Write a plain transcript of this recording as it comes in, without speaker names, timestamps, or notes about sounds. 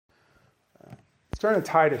turn to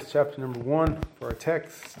Titus chapter number 1 for our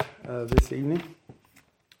text this evening.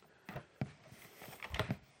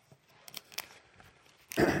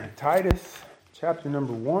 Titus chapter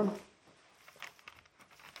number 1,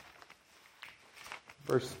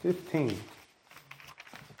 verse 15.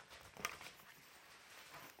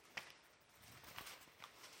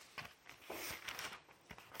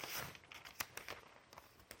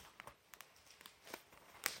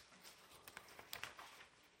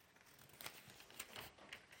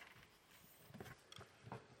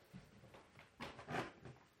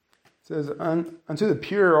 It says, unto the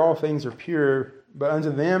pure all things are pure, but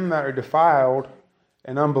unto them that are defiled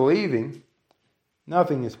and unbelieving,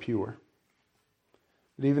 nothing is pure.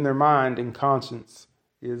 But even their mind and conscience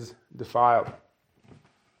is defiled.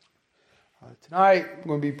 Tonight, I'm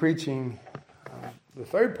going to be preaching the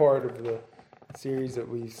third part of the series that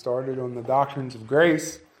we started on the doctrines of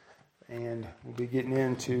grace, and we'll be getting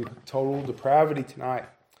into total depravity tonight.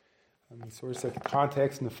 So we're set the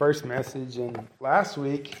context in the first message, and last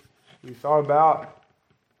week, we thought about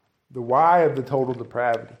the why of the total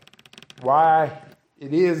depravity. Why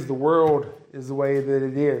it is the world is the way that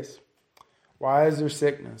it is. Why is there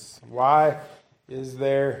sickness? Why is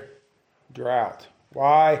there drought?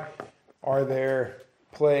 Why are there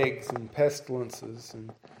plagues and pestilences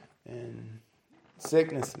and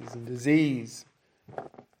sicknesses and disease,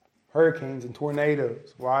 hurricanes and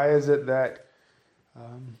tornadoes? Why is it that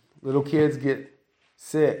little kids get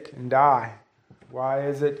sick and die? Why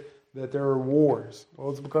is it that there are wars?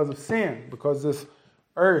 Well, it's because of sin, because this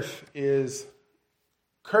earth is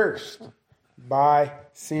cursed by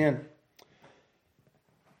sin.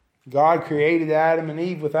 God created Adam and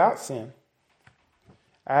Eve without sin.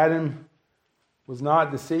 Adam was not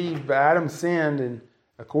deceived, but Adam sinned, and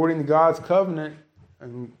according to God's covenant,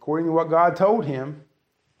 and according to what God told him,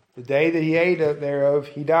 the day that he ate thereof,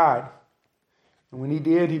 he died. And when he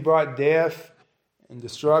did, he brought death and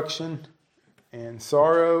destruction and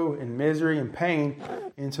sorrow and misery and pain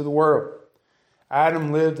into the world.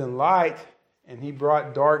 Adam lived in light, and he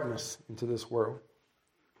brought darkness into this world.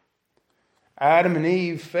 Adam and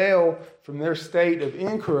Eve fell from their state of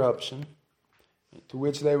incorruption, to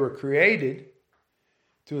which they were created,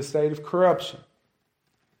 to a state of corruption.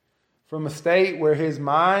 From a state where his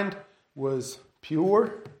mind was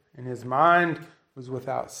pure, and his mind was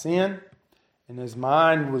without sin, and his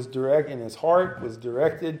mind was direct, and his heart was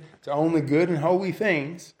directed to only good and holy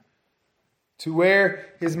things, to where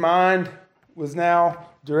his mind was now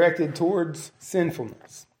directed towards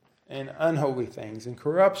sinfulness and unholy things and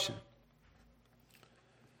corruption.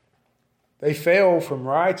 They fell from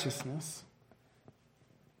righteousness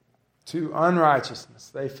to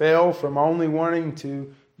unrighteousness. They fell from only wanting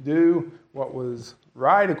to do what was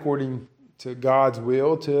right according to God's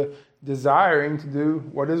will to desiring to do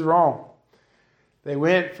what is wrong. They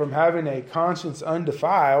went from having a conscience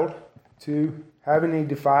undefiled to having a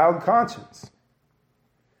defiled conscience.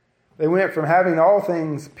 They went from having all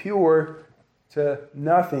things pure to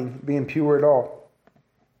nothing being pure at all.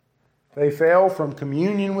 They fell from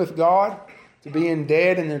communion with God to being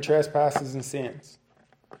dead in their trespasses and sins.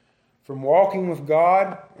 From walking with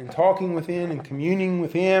God and talking with Him and communing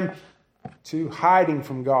with Him to hiding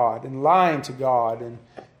from God and lying to God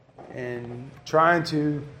and trying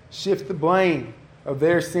to shift the blame of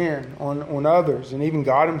their sin on others and even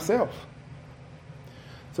God Himself.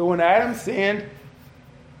 So when Adam sinned,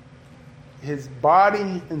 his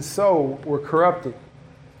body and soul were corrupted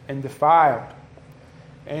and defiled.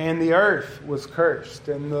 And the earth was cursed,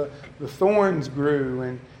 and the thorns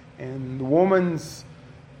grew, and the woman's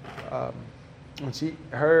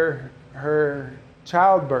her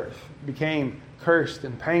childbirth became cursed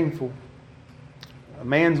and painful. A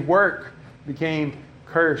man's work became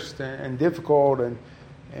cursed and difficult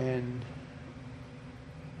and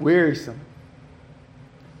wearisome.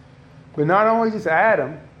 But not only just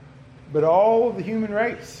Adam, but all of the human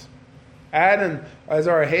race. Adam, as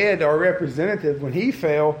our head, our representative, when he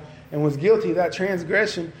fell and was guilty of that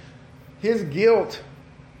transgression, his guilt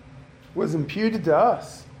was imputed to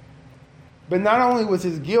us. But not only was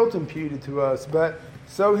his guilt imputed to us, but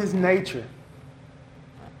so his nature.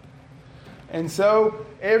 And so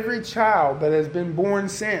every child that has been born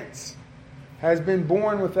since has been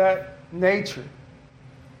born with that nature,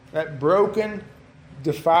 that broken,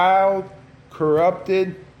 defiled,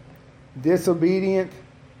 corrupted, disobedient,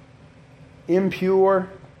 impure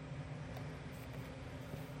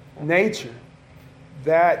nature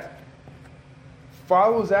that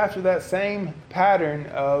follows after that same pattern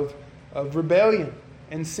of rebellion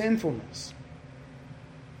and sinfulness.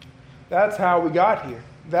 That's how we got here.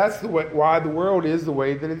 That's why the world is the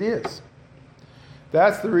way that it is.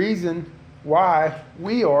 That's the reason why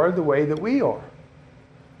we are the way that we are.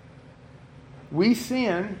 We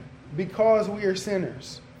sin because we are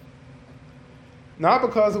sinners, not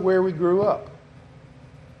because of where we grew up.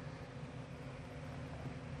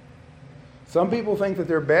 Some people think that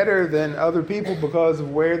they're better than other people because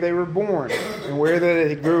of where they were born and where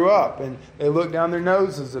they grew up. And they look down their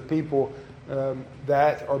noses at people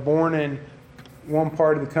that are born in one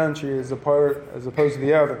part of the country as opposed to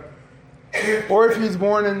the other. Or if you're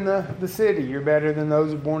born in the city, you're better than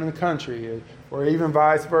those who are born in the country. Or even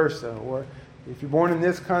vice versa. Or if you're born in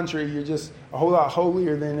this country, you're just a whole lot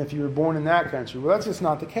holier than if you were born in that country. Well, that's just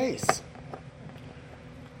not the case.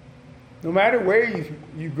 No matter where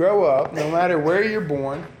you grow up, no matter where you're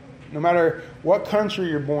born, no matter what country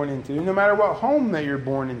you're born into, no matter what home that you're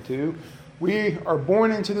born into, we are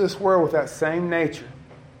born into this world with that same nature.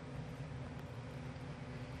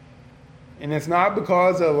 And it's not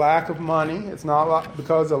because of lack of money. It's not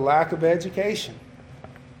because of lack of education.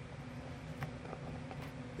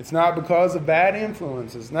 It's not because of bad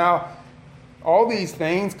influences. Now, all these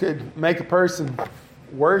things could make a person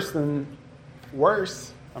worse than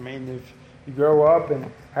worse. I mean, if you grow up and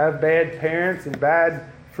have bad parents and bad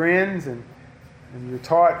friends and you're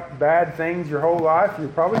taught bad things your whole life, you're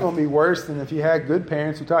probably going to be worse than if you had good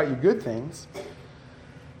parents who taught you good things.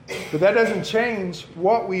 But that doesn't change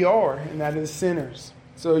what we are, and that is sinners.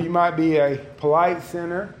 So you might be a polite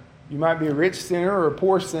sinner, you might be a rich sinner or a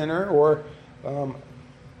poor sinner, or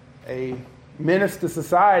a menace to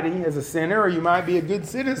society as a sinner, or you might be a good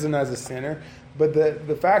citizen as a sinner. But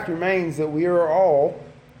the fact remains that we are all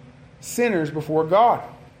sinners before God.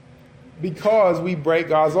 Because we break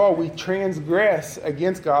God's law, we transgress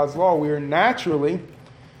against God's law. We are naturally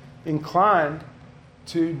inclined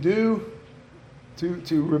to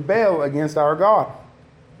rebel against our God.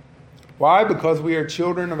 Why? Because we are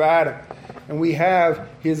children of Adam, and we have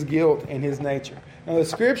his guilt and his nature. Now the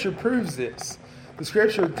Scripture proves this. The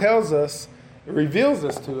Scripture tells us, it reveals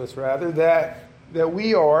this to us rather, that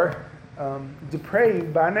we are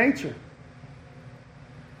depraved by nature.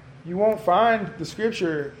 You won't find the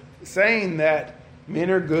Scripture saying that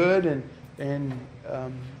men are good and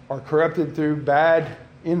are corrupted through bad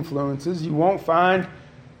influences. You won't find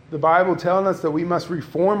the Bible telling us that we must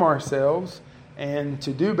reform ourselves and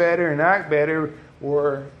to do better and act better,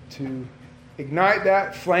 or to ignite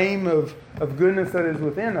that flame of goodness that is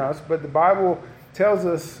within us. But the Bible tells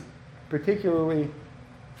us, particularly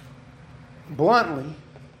bluntly,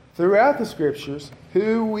 throughout the Scriptures,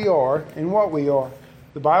 who we are and what we are.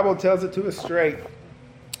 The Bible tells it to us straight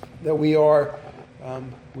that we are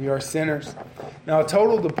sinners. Now,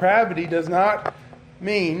 total depravity does not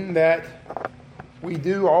mean that we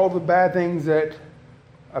do all the bad things that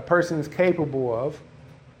a person is capable of,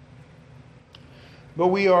 but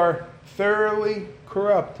we are thoroughly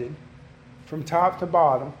corrupted from top to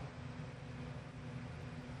bottom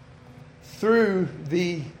through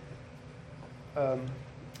the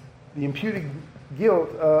imputed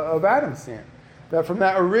guilt of Adam's sin. That from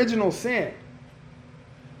that original sin,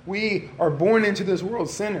 we are born into this world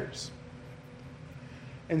sinners.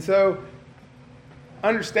 And so,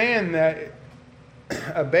 understand that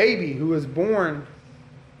a baby who is born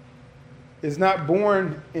is not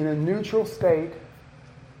born in a neutral state,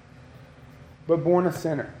 but born a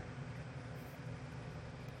sinner.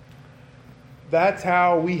 That's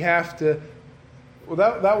how we have to,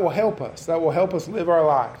 that will help us. That will help us live our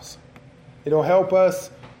lives. It'll help us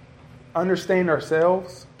understand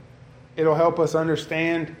ourselves. It'll help us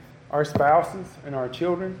understand our spouses and our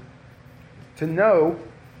children. To know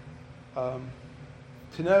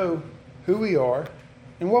who we are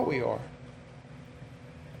and what we are.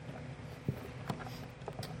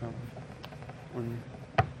 When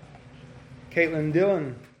Caitlin and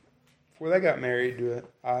Dylan, before they got married,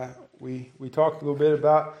 we talked a little bit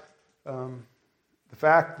about the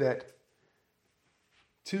fact that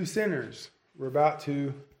two sinners were about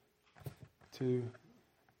to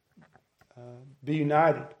be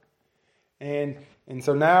united, and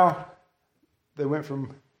so now they went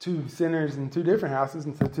from two sinners in two different houses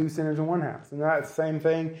into two sinners in one house. And that's the same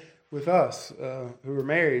thing with us who are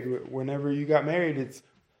married. Whenever you got married, it's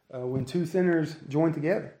when two sinners join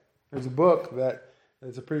together. There's a book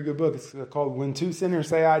it's a pretty good book. It's called When Two Sinners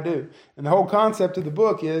Say I Do. And the whole concept of the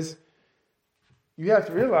book is you have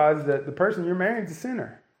to realize that the person you're married is a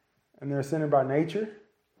sinner. And they're a sinner by nature.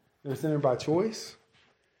 They're a sinner by choice.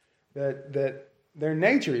 That their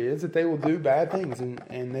nature is that they will do bad things,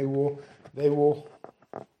 and they will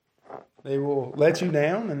let you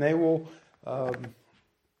down, and they will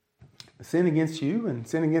sin against you and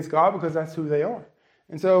sin against God because that's who they are.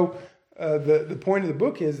 And so the point of the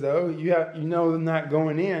book is, though, you know not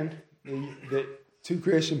going in that two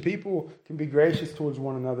Christian people can be gracious towards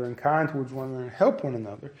one another and kind towards one another and help one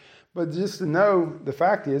another. But just to know, the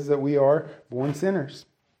fact is that we are born sinners.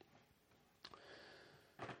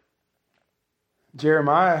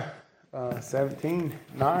 Jeremiah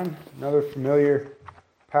 17:9, another familiar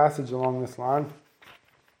passage along this line,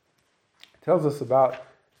 tells us about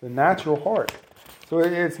the natural heart. So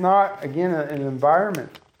it's not, again, an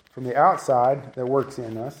environment from the outside that works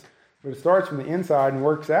in us, but it starts from the inside and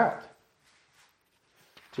works out.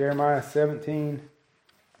 Jeremiah 17:9.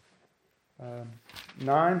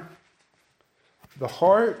 The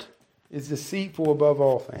heart is deceitful above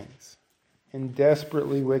all things and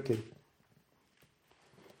desperately wicked.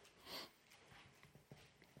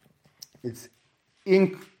 It's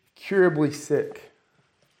incurably sick.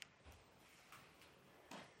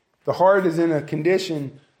 The heart is in a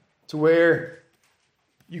condition to where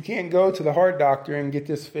you can't go to the heart doctor and get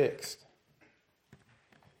this fixed.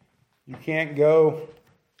 You can't go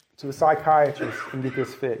to a psychiatrist and get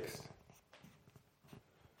this fixed.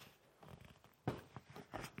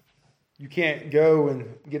 You can't go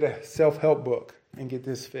and get a self-help book and get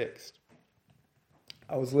this fixed.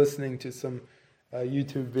 I was listening to some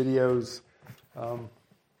YouTube videos while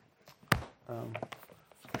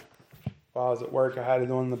I was at work. I had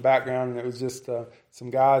it on in the background, and it was just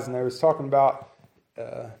some guys, and they was talking about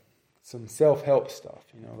some self-help stuff,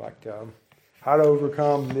 like how to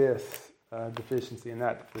overcome this deficiency and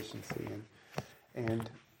that deficiency. And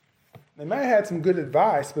they may have had some good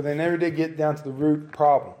advice, but they never did get down to the root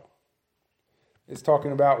problem. It's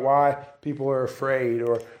talking about why people are afraid,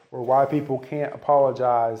 or why people can't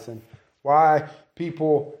apologize, and why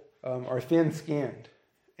people are thin-skinned.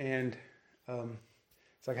 And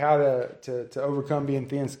it's like how to overcome being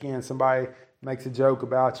thin-skinned. Somebody makes a joke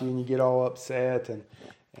about you and you get all upset, and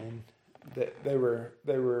they were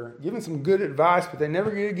giving some good advice, but they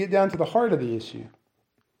never get down to the heart of the issue.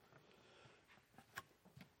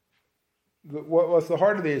 What's the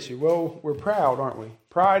heart of the issue? Well, we're proud, aren't we?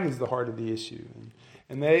 Pride is the heart of the issue.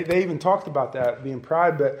 And they even talked about that, being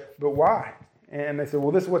pride, but why? And they said,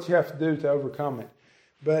 well, this is what you have to do to overcome it.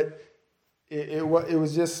 But it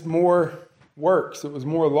was just more works. It was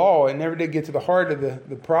more law. It never did get to the heart of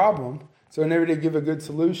the problem. So it never did give a good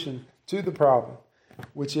solution to the problem,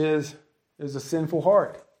 which is a sinful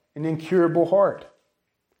heart, an incurable heart.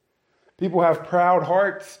 People have proud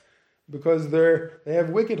hearts because they have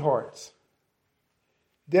wicked hearts.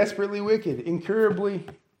 Desperately wicked, incurably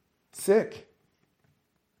sick.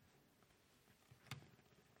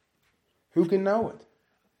 Who can know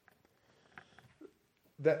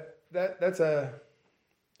it? That's a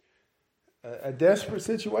desperate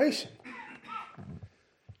situation.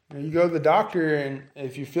 You go to the doctor, and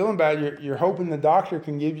if you're feeling bad, you're hoping the doctor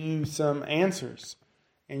can give you some answers.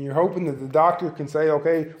 And you're hoping that the doctor can say,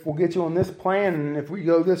 okay, we'll get you on this plan, and if we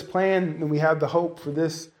go this plan, then we have the hope for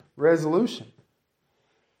this resolution.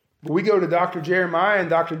 But we go to Dr. Jeremiah, and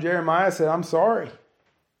Dr. Jeremiah said, I'm sorry.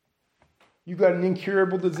 You've got an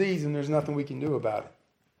incurable disease, and there's nothing we can do about it.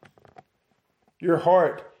 Your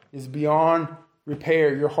heart is beyond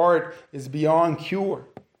repair. Your heart is beyond cure.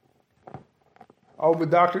 Oh,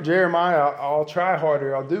 but Dr. Jeremiah, I'll try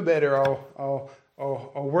harder. I'll do better. I'll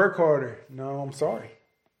work harder. No, I'm sorry.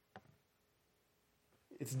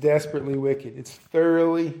 It's desperately wicked. It's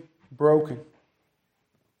thoroughly broken.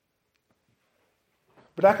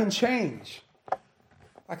 But I can change.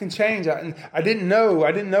 I can change. I didn't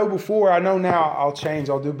know before. I know now. I'll change.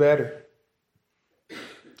 I'll do better.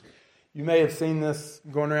 You may have seen this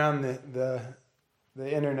going around the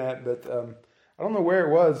internet, but I don't know where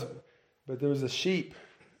it was, but there was a sheep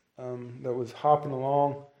that was hopping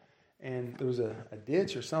along, and there was a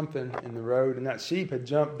ditch or something in the road, and that sheep had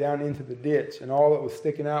jumped down into the ditch, and all that was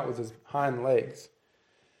sticking out was his hind legs.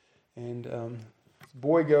 And this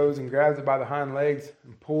boy goes and grabs it by the hind legs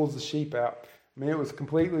and pulls the sheep out. I mean, it was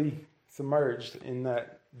completely submerged in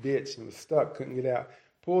that ditch and was stuck, couldn't get out.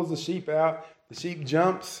 Pulls the sheep out. The sheep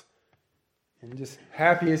jumps, and just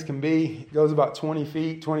happy as can be, goes about 20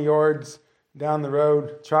 yards down the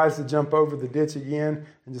road, tries to jump over the ditch again,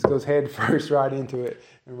 and just goes head first right into it,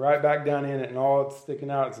 and right back down in it, and all it's sticking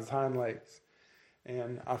out is his hind legs.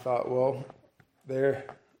 And I thought, well,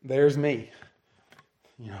 there's me.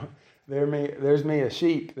 There's me, a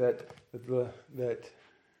sheep that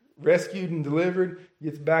rescued and delivered,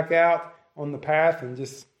 gets back out on the path, and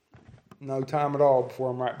just no time at all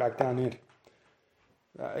before I'm right back down in it.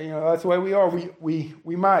 That's the way we are. We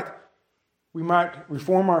might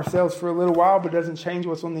reform ourselves for a little while, but it doesn't change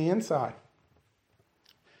what's on the inside.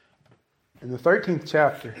 In the 13th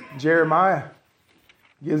chapter, Jeremiah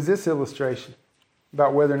gives this illustration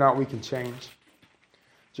about whether or not we can change.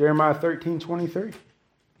 Jeremiah 13:23.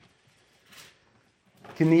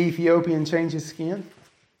 Can the Ethiopian change his skin?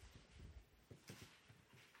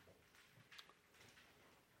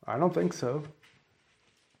 I don't think so.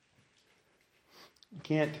 You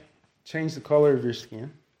can't change the color of your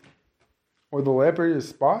skin. Or the leopard his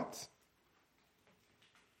spots.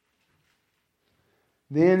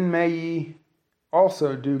 Then may ye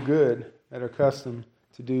also do good that are accustomed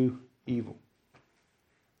to do evil.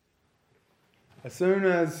 As soon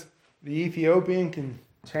as the Ethiopian can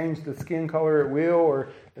change the skin color at will, or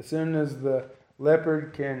as soon as the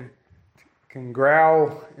leopard can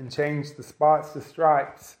growl and change the spots to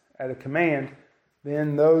stripes at a command,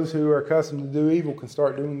 then those who are accustomed to do evil can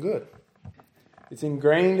start doing good. It's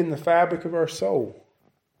ingrained in the fabric of our soul.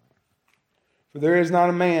 For there is not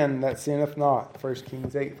a man that sinneth not, 1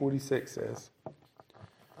 Kings 8:46 says.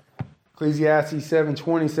 Ecclesiastes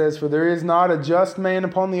 7:20 says, for there is not a just man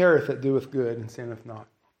upon the earth that doeth good and sinneth not.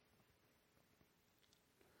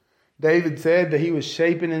 David said that he was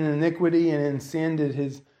shapen in iniquity, and in sin did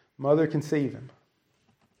his mother conceive him.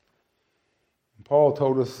 And Paul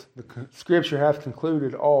told us the Scripture hath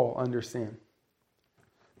concluded all under sin.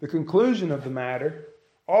 The conclusion of the matter,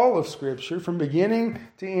 all of Scripture, from beginning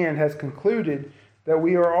to end, has concluded that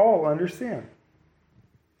we are all under sin.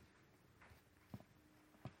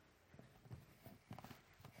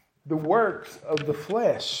 The works of the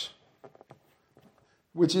flesh,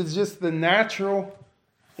 which is just the natural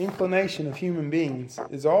inclination of human beings,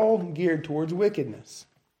 is all geared towards wickedness.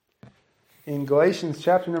 In Galatians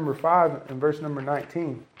chapter number 5 and verse number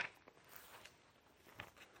 19,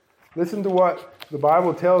 listen to what the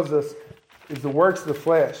Bible tells us is the works of the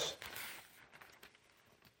flesh.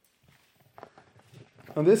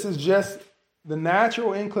 Now, this is just the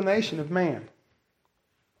natural inclination of man.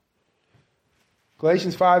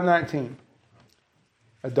 Galatians 5:19.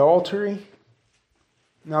 Adultery.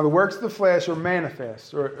 Now, the works of the flesh are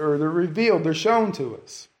manifest, or they're revealed, they're shown to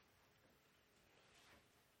us.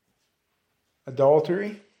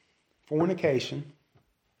 Adultery, fornication,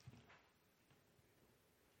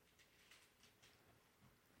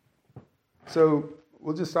 so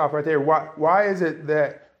we'll just stop right there. Why is it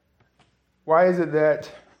that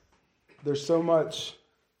there's so much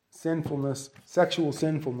sinfulness, sexual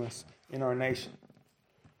sinfulness in our nation?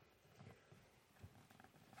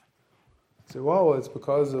 So, well, it's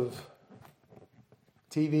because of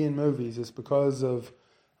TV and movies. It's because of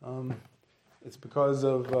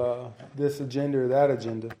this agenda or that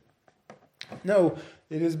agenda. No,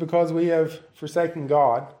 it is because we have forsaken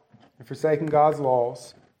God and forsaken God's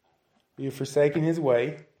laws. We have forsaken His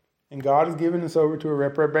way, and God has given us over to a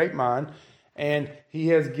reprobate mind, and He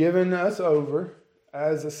has given us over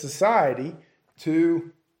as a society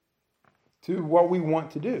to what we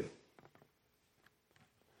want to do.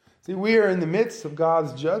 See, we are in the midst of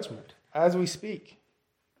God's judgment as we speak.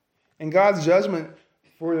 And God's judgment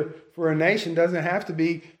for a nation doesn't have to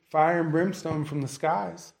be fire and brimstone from the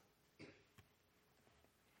skies.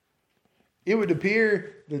 It would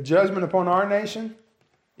appear the judgment upon our nation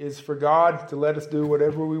is for God to let us do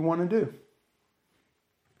whatever we want to do.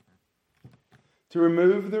 To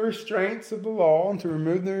remove the restraints of the law and to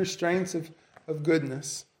remove the restraints of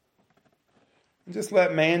goodness. And just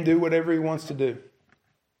let man do whatever he wants to do.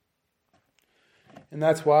 And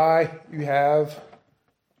that's why you have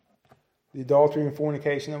the adultery and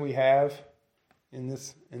fornication that we have in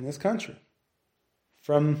this country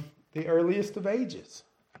from the earliest of ages.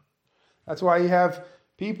 That's why you have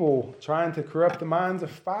people trying to corrupt the minds of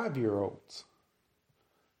 5-year-olds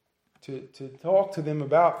to talk to them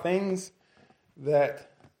about things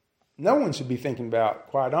that no one should be thinking about,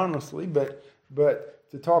 quite honestly, but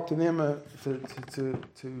to talk to them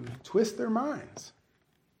to twist their minds.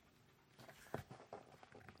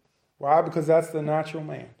 Why? Because that's the natural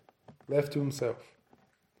man, left to himself.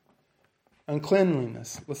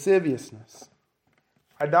 Uncleanliness, lasciviousness,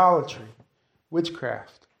 idolatry,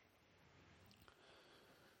 witchcraft.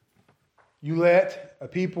 You let a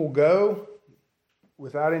people go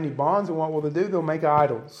without any bonds, and what will they do? They'll make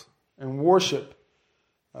idols and worship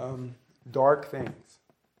dark things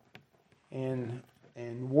and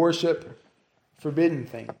worship forbidden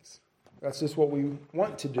things. That's just what we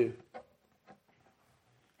want to do.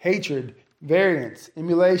 Hatred, variance,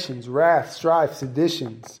 emulations, wrath, strife,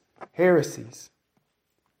 seditions, heresies.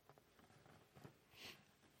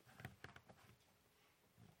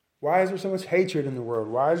 Why is there so much hatred in the world?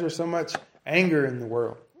 Why is there so much anger in the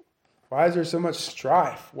world? Why is there so much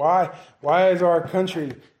strife? Why is our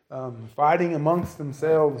country fighting amongst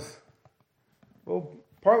themselves? Well,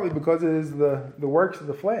 partly because it is the works of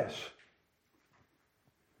the flesh.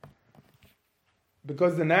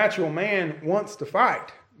 Because the natural man wants to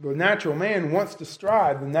fight. The natural man wants to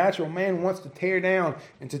strive. The natural man wants to tear down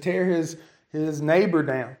and to tear his neighbor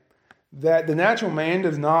down. That the natural man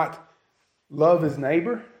does not love his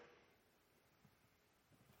neighbor.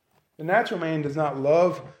 The natural man does not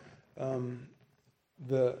love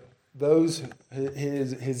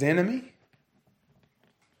his enemy.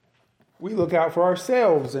 We look out for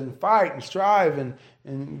ourselves and fight and strive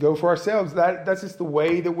and go for ourselves. That's just the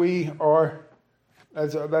way that we are.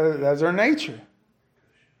 That's our nature.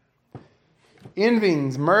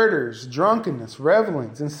 Envyings, murders, drunkenness,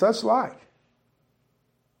 revelings, and such like.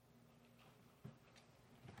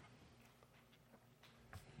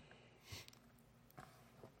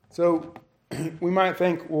 So we might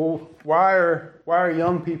think, well, why are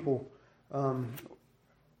young people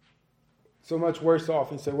so much worse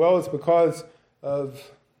off? And say, well, it's because of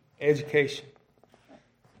education,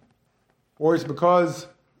 or it's because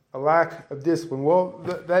a lack of discipline. Well,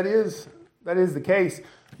 that is the case.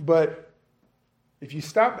 But if you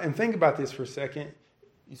stop and think about this for a second,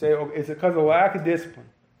 you say, oh, it's because of lack of discipline.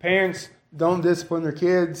 Parents don't discipline their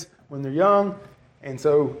kids when they're young. And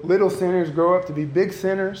so little sinners grow up to be big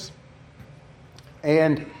sinners.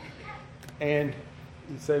 And you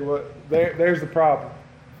say, well, there's the problem.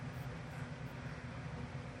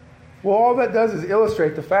 Well, all that does is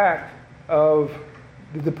illustrate the fact of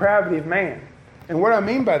the depravity of man. And what I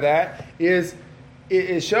mean by that is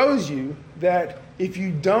it shows you that if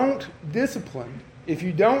you don't discipline, if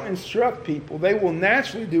you don't instruct people, they will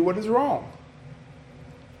naturally do what is wrong.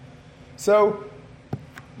 So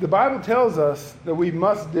the Bible tells us that we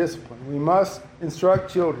must discipline. We must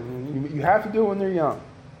instruct children. You have to do it when they're young.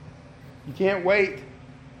 You can't wait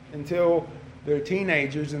until they're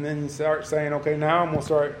teenagers and then you start saying, okay, now I'm going to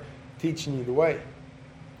start teaching you the way.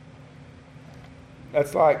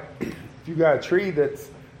 That's like if you've got a tree that's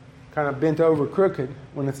kind of bent over crooked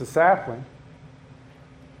when it's a sapling,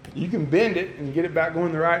 you can bend it and get it back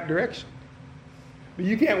going the right direction. But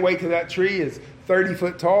you can't wait till that tree is 30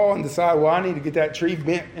 foot tall and decide, well, I need to get that tree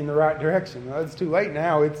bent in the right direction. Well, it's too late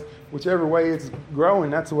now. It's whichever way it's growing,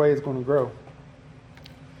 that's the way it's going to grow.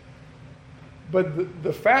 But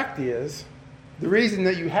the fact is, the reason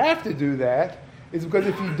that you have to do that is because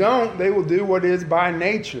if you don't, they will do what is by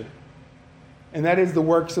nature. And that is the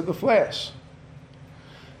works of the flesh.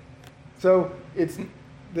 So it's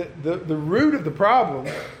the root of the problem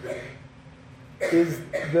is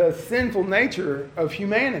the sinful nature of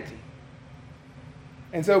humanity.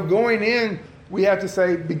 And so going in, we have to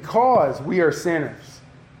say, because we are sinners,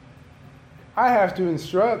 I have to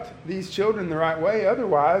instruct these children the right way.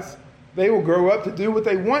 Otherwise, they will grow up to do what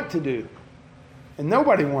they want to do. And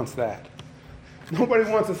nobody wants that. Nobody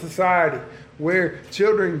wants a society where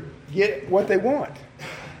children get what they want.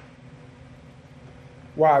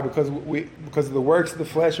 Why? Because the works of the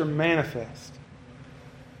flesh are manifest.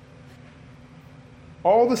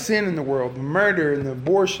 All the sin in the world, the murder and the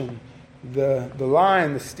abortion, the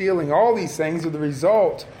lying, the stealing, all these things are the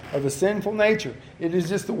result of a sinful nature. It is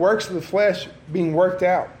just the works of the flesh being worked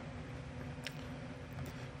out.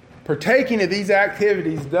 Partaking of these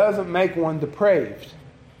activities doesn't make one depraved.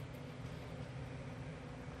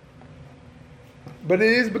 But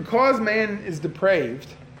it is because man is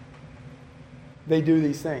depraved, they do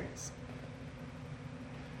these things.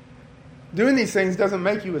 Doing these things doesn't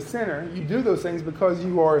make you a sinner. You do those things because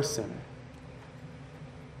you are a sinner.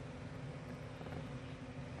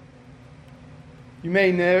 You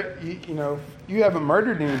may never, you haven't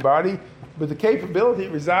murdered anybody, but the capability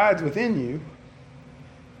resides within you.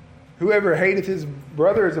 Whoever hateth his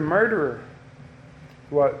brother is a murderer.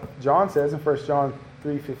 What John says in 1 John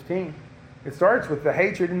 3:15. It starts with the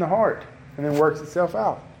hatred in the heart and then works itself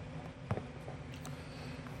out.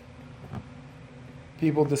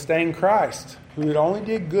 People disdain Christ, who had only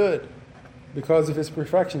did good because of his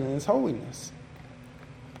perfection and his holiness.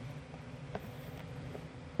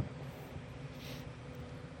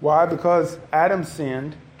 Why? Because Adam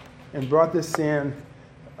sinned and brought this sin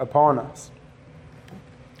upon us.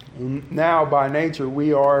 And now, by nature,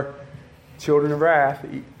 we are children of wrath,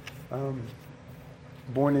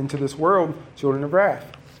 born into this world, children of wrath.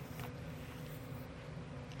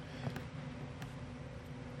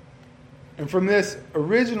 And from this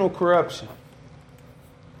original corruption,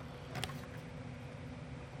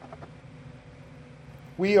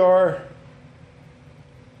 we are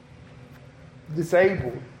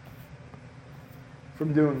disabled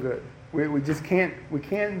from doing good. We just can't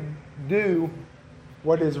do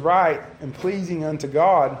what is right and pleasing unto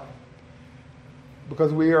God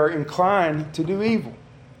because we are inclined to do evil.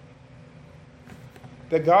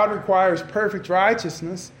 That God requires perfect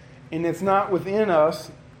righteousness, and it's not within us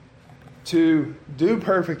to do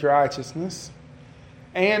perfect righteousness.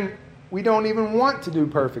 And we don't even want to do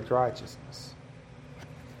perfect righteousness.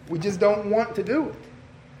 We just don't want to do it.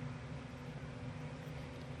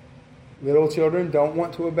 Little children don't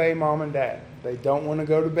want to obey mom and dad. They don't want to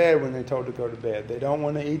go to bed when they're told to go to bed. They don't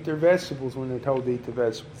want to eat their vegetables when they're told to eat the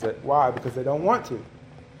vegetables. Why? Because they don't want to.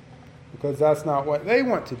 Because that's not what they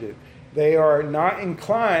want to do. They are not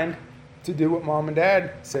inclined to do what mom and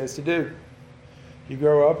dad says to do. You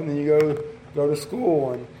grow up and then you go to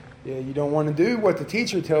school and you don't want to do what the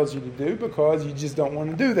teacher tells you to do because you just don't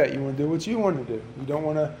want to do that. You want to do what you want to do. You don't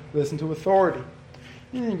want to listen to authority.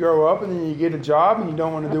 And then you grow up and then you get a job and you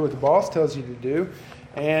don't want to do what the boss tells you to do.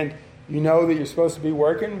 And you know that you're supposed to be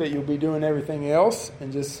working, but you'll be doing everything else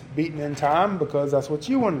and just beating in time because that's what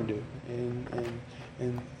you want to do.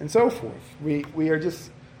 And so forth. We are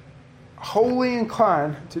just wholly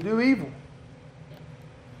inclined to do evil.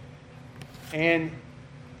 And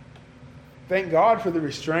thank God for the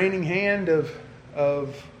restraining hand of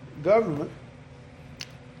government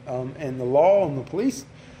and the law and the police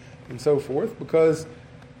and so forth, because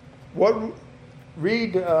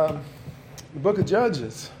read the book of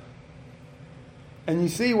Judges, and you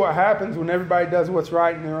see what happens when everybody does what's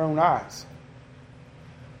right in their own eyes.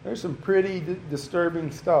 There's some pretty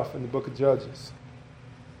disturbing stuff in the book of Judges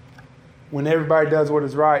when everybody does what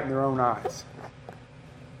is right in their own eyes.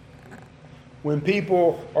 When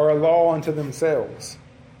people are a law unto themselves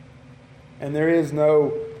and there is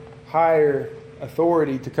no higher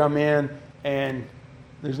authority to come in, and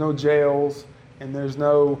there's no jails and there's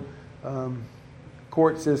no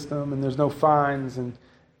court system and there's no fines and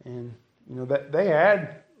you know that they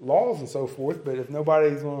had laws and so forth, but if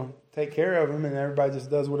nobody's going to take care of them and everybody just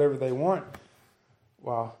does whatever they want,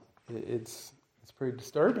 well, it's pretty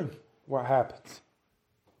disturbing what happens.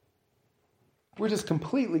 We're just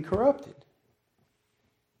completely corrupted.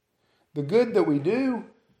 The good that we do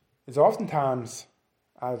is oftentimes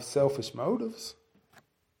out of selfish motives.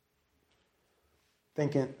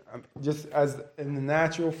 Thinking, just as in the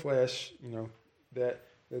natural flesh, you know,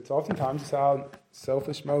 that's oftentimes it's out of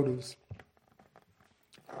selfish motives.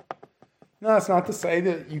 No, it's not to say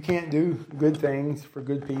that you can't do good things for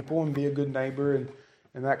good people and be a good neighbor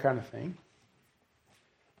and that kind of thing.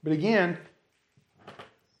 But again,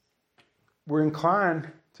 we're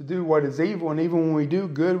inclined to do what is evil, and even when we do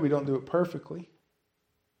good, we don't do it perfectly.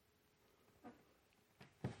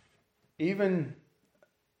 Even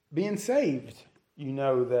being saved, you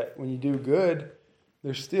know that when you do good,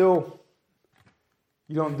 there's still,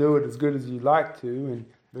 you don't do it as good as you'd like to, and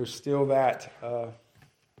there's still that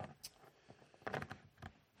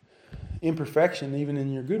imperfection even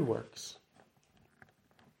in your good works.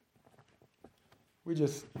 We're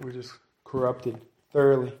just corrupted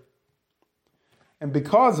thoroughly. And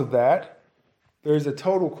because of that, there's a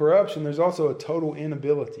total corruption. There's also a total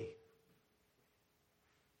inability.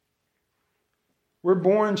 We're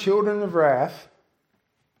born children of wrath,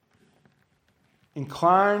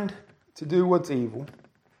 inclined to do what's evil,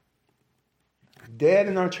 dead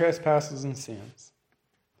in our trespasses and sins.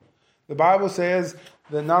 The Bible says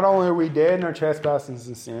that not only are we dead in our trespasses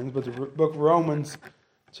and sins, but the book of Romans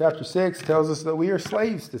chapter 6 tells us that we are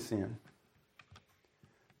slaves to sin,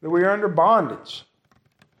 that we are under bondage,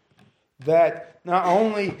 that not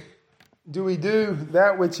only do we do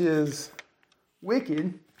that which is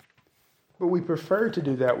wicked, but we prefer to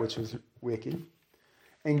do that which is wicked.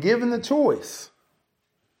 And given the choice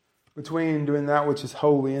between doing that which is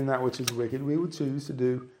holy and that which is wicked, we would choose to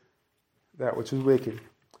do that which is wicked.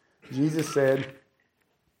 Jesus said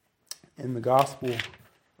in the Gospel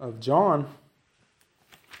of John,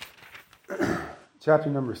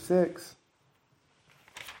 chapter number 6,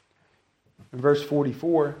 in verse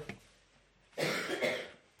 44,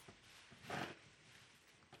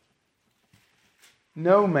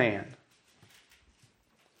 no man,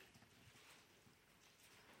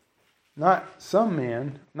 not some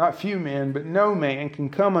men, not few men, but no man can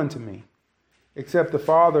come unto me, except the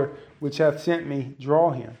Father which hath sent me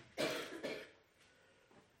draw him.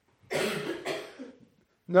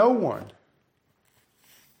 No one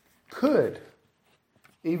could,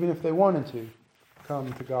 even if they wanted to,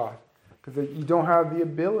 come to God, because you don't have the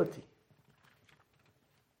ability.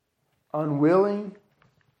 Unwilling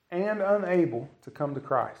and unable to come to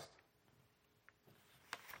Christ.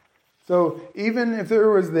 So even if there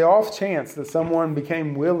was the off chance that someone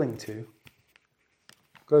became willing to,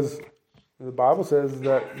 because the Bible says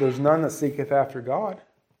that there's none that seeketh after God.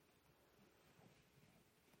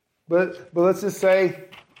 But let's just say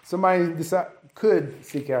somebody could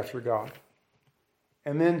seek after God.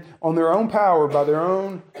 And then on their own power, by their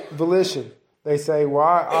own volition, they say, well,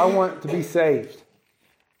 I want to be saved.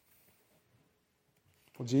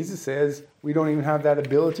 Well, Jesus says we don't even have that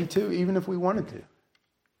ability to, even if we wanted to.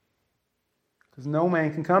 Because no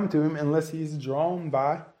man can come to him unless he is drawn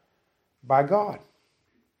by God.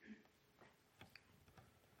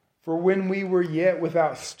 For when we were yet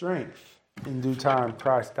without strength, in due time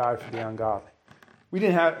Christ died for the ungodly. We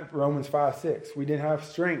didn't have Romans 5:6. We didn't have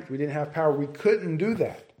strength. We didn't have power. We couldn't do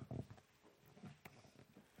that.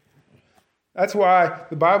 That's why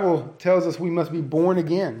the Bible tells us we must be born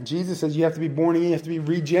again. Jesus says you have to be born again. You have to be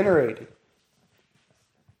regenerated.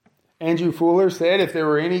 Andrew Fuller said, if there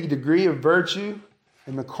were any degree of virtue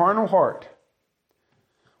in the carnal heart,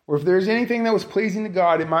 or if there's anything that was pleasing to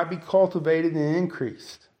God, it might be cultivated and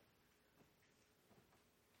increased.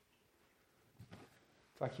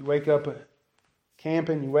 It's like you wake up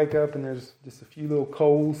camping, you wake up and there's just a few little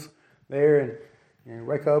coals there, and you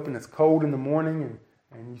wake up and it's cold in the morning,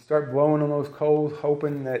 and you start blowing on those coals,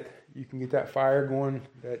 hoping that you can get that fire going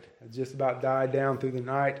that has just about died down through the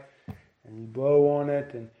night, and you blow on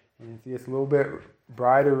it, and it gets a little bit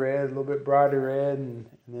brighter red, and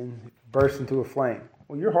then it bursts into a flame.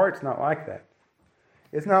 Well, your heart's not like that.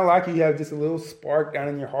 It's not like you have just a little spark down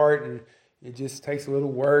in your heart, and it just takes a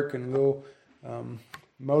little work and a little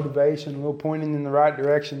motivation, a little pointing in the right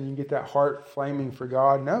direction. You get that heart flaming for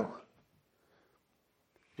God. No.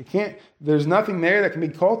 It can't. There's nothing there that can be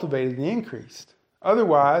cultivated and increased.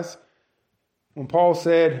 Otherwise, when Paul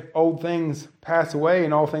said, old things pass away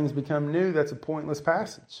and all things become new, that's a pointless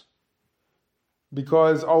passage.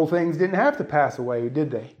 Because old things didn't have to pass away, did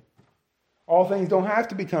they? All things don't have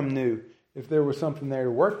to become new if there was something there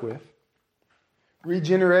to work with.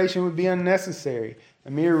 Regeneration would be unnecessary. A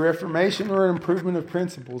mere reformation or an improvement of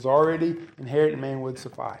principles already inherent in man would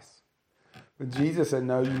suffice. But Jesus said,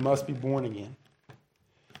 no, you must be born again.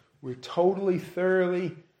 We're totally,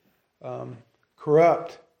 thoroughly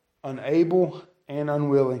corrupt, unable, and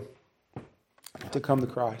unwilling to come to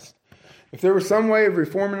Christ. If there was some way of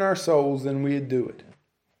reforming our souls, then we'd do it.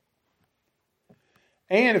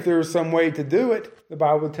 And if there was some way to do it, the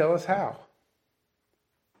Bible would tell us how.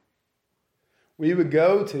 We would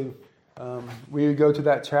go to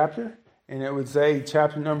that chapter, and it would say,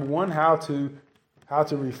 chapter number 1, how to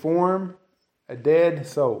reform a dead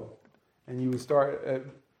soul. And you would start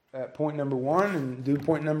at point number 1 and do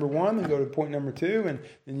point number 1, and go to point number 2, and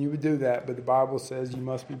then you would do that. But the Bible says you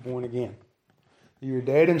must be born again. You're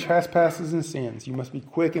dead in trespasses and sins. You must be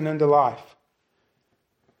quickened unto life.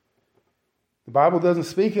 The Bible doesn't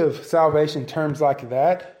speak of salvation in terms like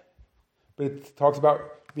that, but it talks about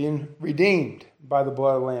being redeemed by the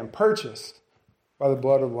blood of the Lamb, purchased by the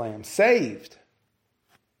blood of the Lamb, saved.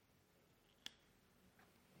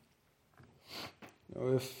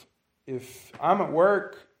 If I'm at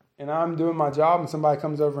work and I'm doing my job and somebody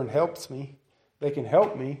comes over and helps me, they can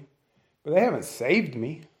help me, but they haven't saved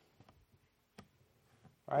me.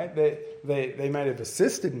 Right? They might have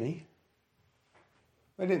assisted me.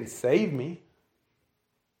 They didn't save me.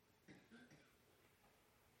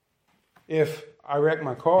 If I wreck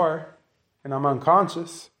my car and I'm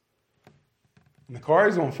unconscious and the car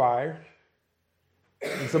is on fire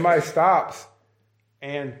and somebody stops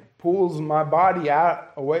and pulls my body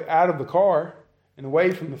out of the car and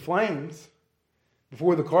away from the flames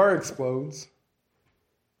before the car explodes,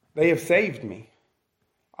 they have saved me.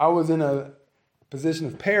 I was in a position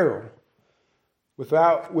of peril,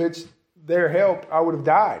 without which their help I would have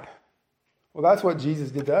died. Well, that's what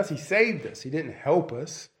Jesus did to us. He saved us. He didn't help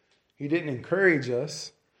us. He didn't encourage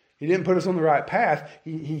us. He didn't put us on the right path.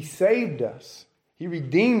 He saved us. He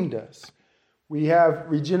redeemed us. We have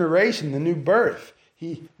regeneration, the new birth.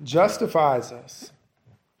 He justifies us.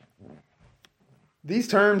 These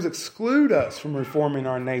terms exclude us from reforming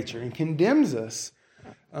our nature and condemns us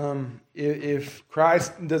if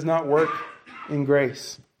Christ does not work in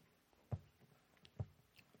grace.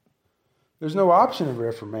 There's no option of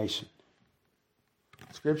reformation.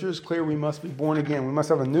 Scripture is clear. We must be born again. We must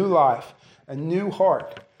have a new life, a new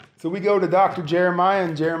heart. So we go to Dr. Jeremiah,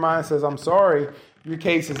 and Jeremiah says, I'm sorry, your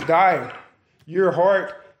case is dire. Your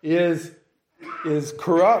heart is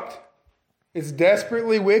corrupt. It's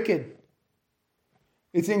desperately wicked.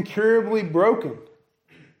 It's incurably broken.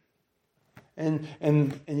 And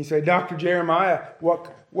you say, Dr. Jeremiah,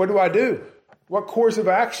 what do I do? What course of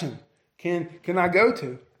action can I go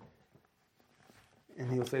to?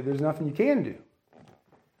 And he'll say, there's nothing you can do.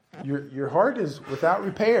 Your heart is without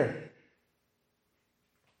repair.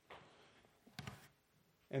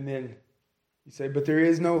 And then you say, but there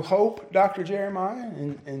is no hope, Dr. Jeremiah?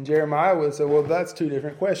 And Jeremiah would say, well, that's two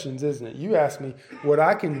different questions, isn't it? You ask me what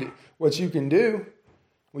I can do, what you can do.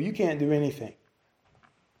 Well, you can't do anything.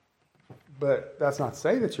 But that's not to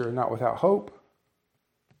say that you're not without hope.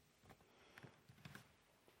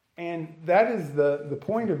 And that is the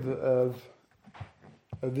point of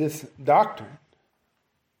this doctrine.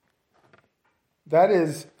 That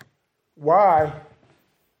is why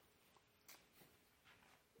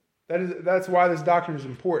that's why this doctrine is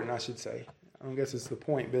important, I should say. I don't guess it's the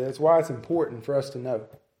point, but that's why it's important for us to know.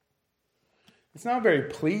 It's not a very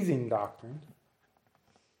pleasing doctrine.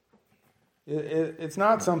 It's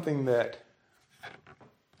not something that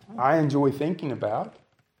I enjoy thinking about.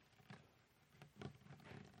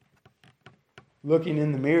 Looking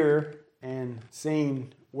in the mirror and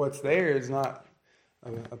seeing what's there is not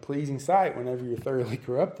a pleasing sight whenever you're thoroughly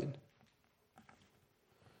corrupted.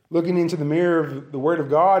 Looking into the mirror of the Word of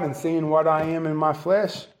God and seeing what I am in my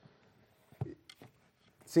flesh,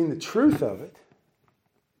 seeing the truth of it,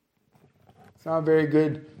 it's not a very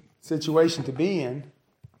good situation to be in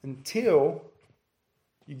until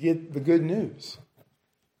you get the good news.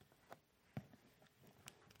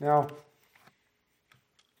 Now,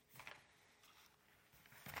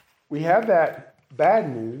 we have that bad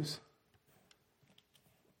news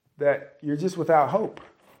that you're just without hope.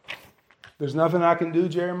 There's nothing I can do,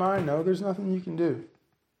 Jeremiah? No, there's nothing you can do.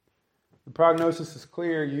 The prognosis is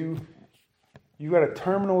clear. You got a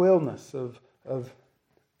terminal illness of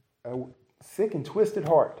a sick and twisted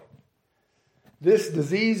heart. This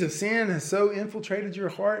disease of sin has so infiltrated your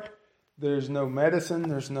heart, there's no medicine,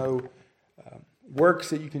 there's no works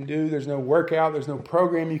that you can do, there's no workout, there's no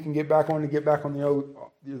program you can get back on to get back on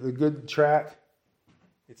the good track.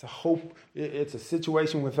 It's a hope. It's a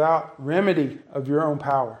situation without remedy of your own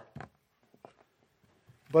power.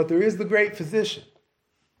 But there is the great physician.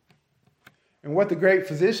 And what the great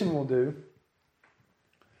physician will do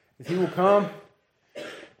is he will come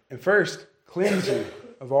and first cleanse you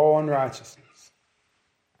of all unrighteousness.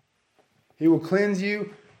 He will cleanse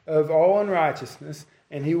you of all unrighteousness,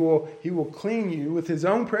 and he will clean you with his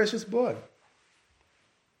own precious blood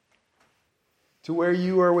to where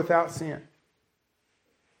you are without sin.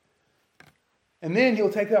 And then he'll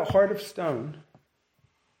take that heart of stone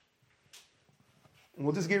and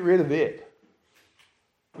we'll just get rid of it.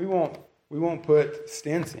 We won't put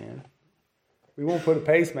stents in. We won't put a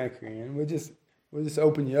pacemaker in. We'll just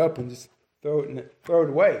open you up and just throw it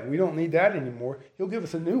away. We don't need that anymore. He'll give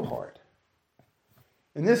us a new heart.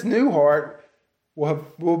 And this new heart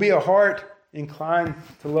will be a heart inclined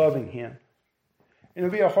to loving him. And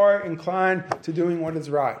it'll be a heart inclined to doing what is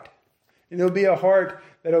right. And it'll be a heart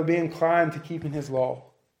that will be inclined to keeping his law.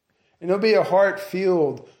 And it'll be a heart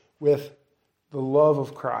filled with the love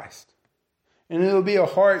of Christ. And it'll be a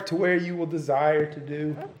heart to where you will desire to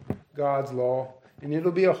do God's law. And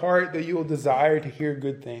it'll be a heart that you will desire to hear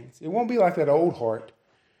good things. It won't be like that old heart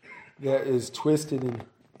that is twisted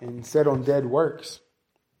and set on dead works.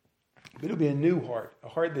 But it'll be a new heart, a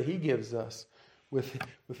heart that he gives us with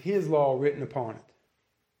his law written upon it.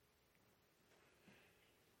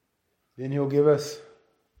 Then he'll give us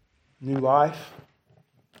new life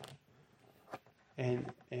and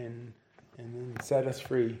then set us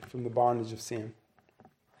free from the bondage of sin.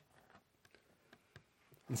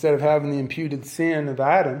 Instead of having the imputed sin of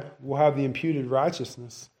Adam, we'll have the imputed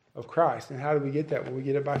righteousness of Christ. And how do we get that? Well, we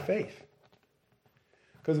get it by faith.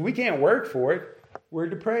 Because we can't work for it. We're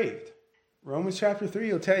depraved. Romans chapter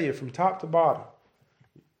 3 will tell you from top to bottom.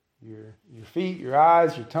 Your feet, your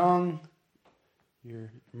eyes, your tongue,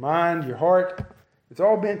 your mind, your heart. It's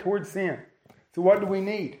all bent towards sin. So what do we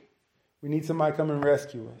need? We need somebody to come and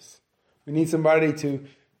rescue us. We need somebody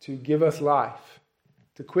to give us life,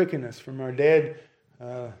 to quicken us from our deadness,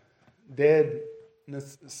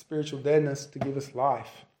 spiritual deadness, to give us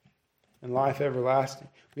life and life everlasting.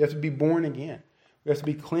 We have to be born again. We have to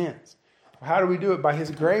be cleansed. How do we do it? By his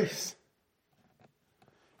grace.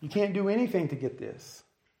 You can't do anything to get this,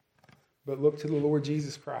 but look to the Lord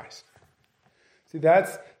Jesus Christ. See,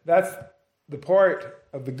 that's the part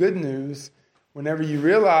of the good news. Whenever you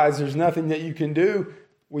realize there's nothing that you can do,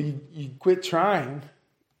 well, you quit trying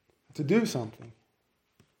to do something.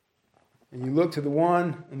 And you look to the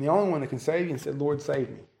one and the only one that can save you and say, Lord, save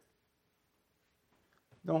me.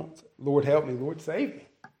 Don't, Lord, help me. Lord, save me.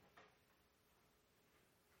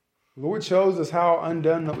 The Lord shows us how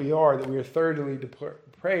undone that we are thoroughly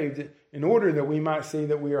depraved, in order that we might see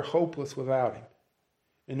that we are hopeless without him.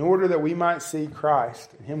 In order that we might see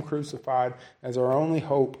Christ and him crucified as our only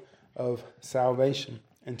hope of salvation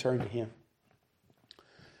and turn to him.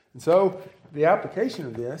 And so the application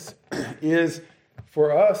of this is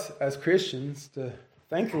for us as Christians to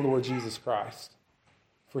thank the Lord Jesus Christ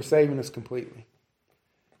for saving us completely.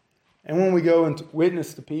 And when we go and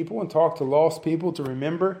witness to people and talk to lost people, to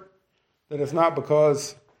remember that it's not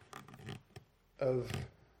because of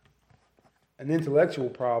an intellectual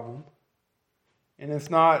problem And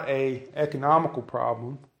it's not an economical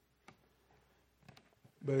problem,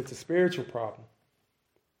 but it's a spiritual problem.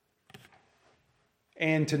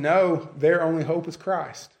 And to know their only hope is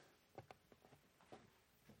Christ.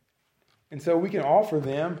 And so we can offer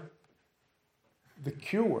them the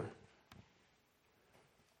cure.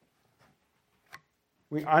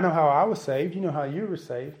 I know how I was saved. You know how you were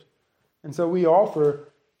saved. And so we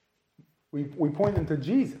point them to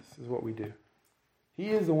Jesus is what we do. He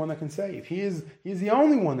is the one that can save. He is the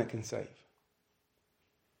only one that can save.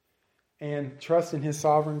 And trust in His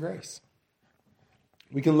sovereign grace.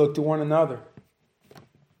 We can look to one another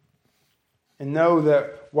and know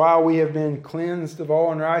that while we have been cleansed of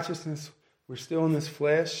all unrighteousness, we're still in this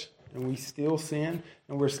flesh and we still sin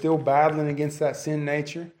and we're still battling against that sin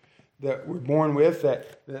nature that we're born with,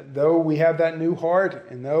 that though we have that new heart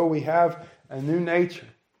and though we have a new nature,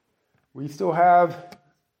 we still have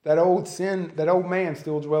that old sin, that old man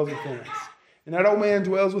still dwells within us. And that old man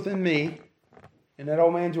dwells within me, and that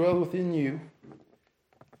old man dwells within you.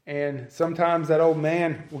 And sometimes that old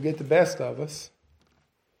man will get the best of us,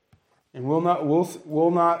 and we'll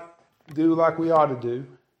not do like we ought to do,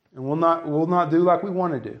 and we'll not do like we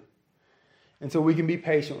want to do. And so we can be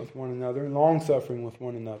patient with one another and long-suffering with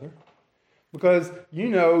one another. Because you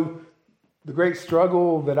know the great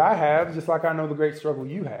struggle that I have, just like I know the great struggle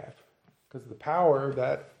you have. Because of the power of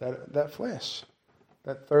that flesh,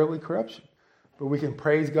 that thoroughly corruption. But we can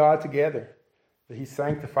praise God together, that He's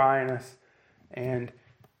sanctifying us. And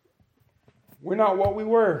we're not what we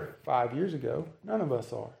were 5 years ago. None of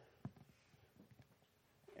us are.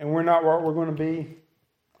 And we're not what we're going to be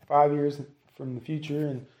 5 years from the future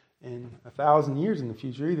and 1,000 years in the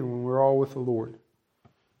future either, when we're all with the Lord.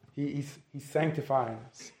 He's sanctifying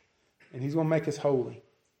us. And He's going to make us holy.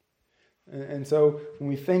 And so when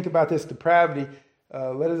we think about this depravity,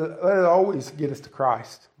 let it always get us to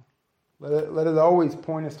Christ. Let it always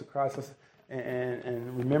point us to Christ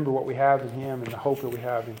and remember what we have in Him and the hope that we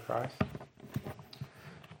have in Christ.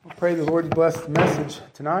 I pray the Lord bless the message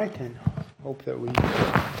tonight and hope that we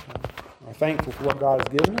are thankful for what God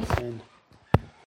has given us and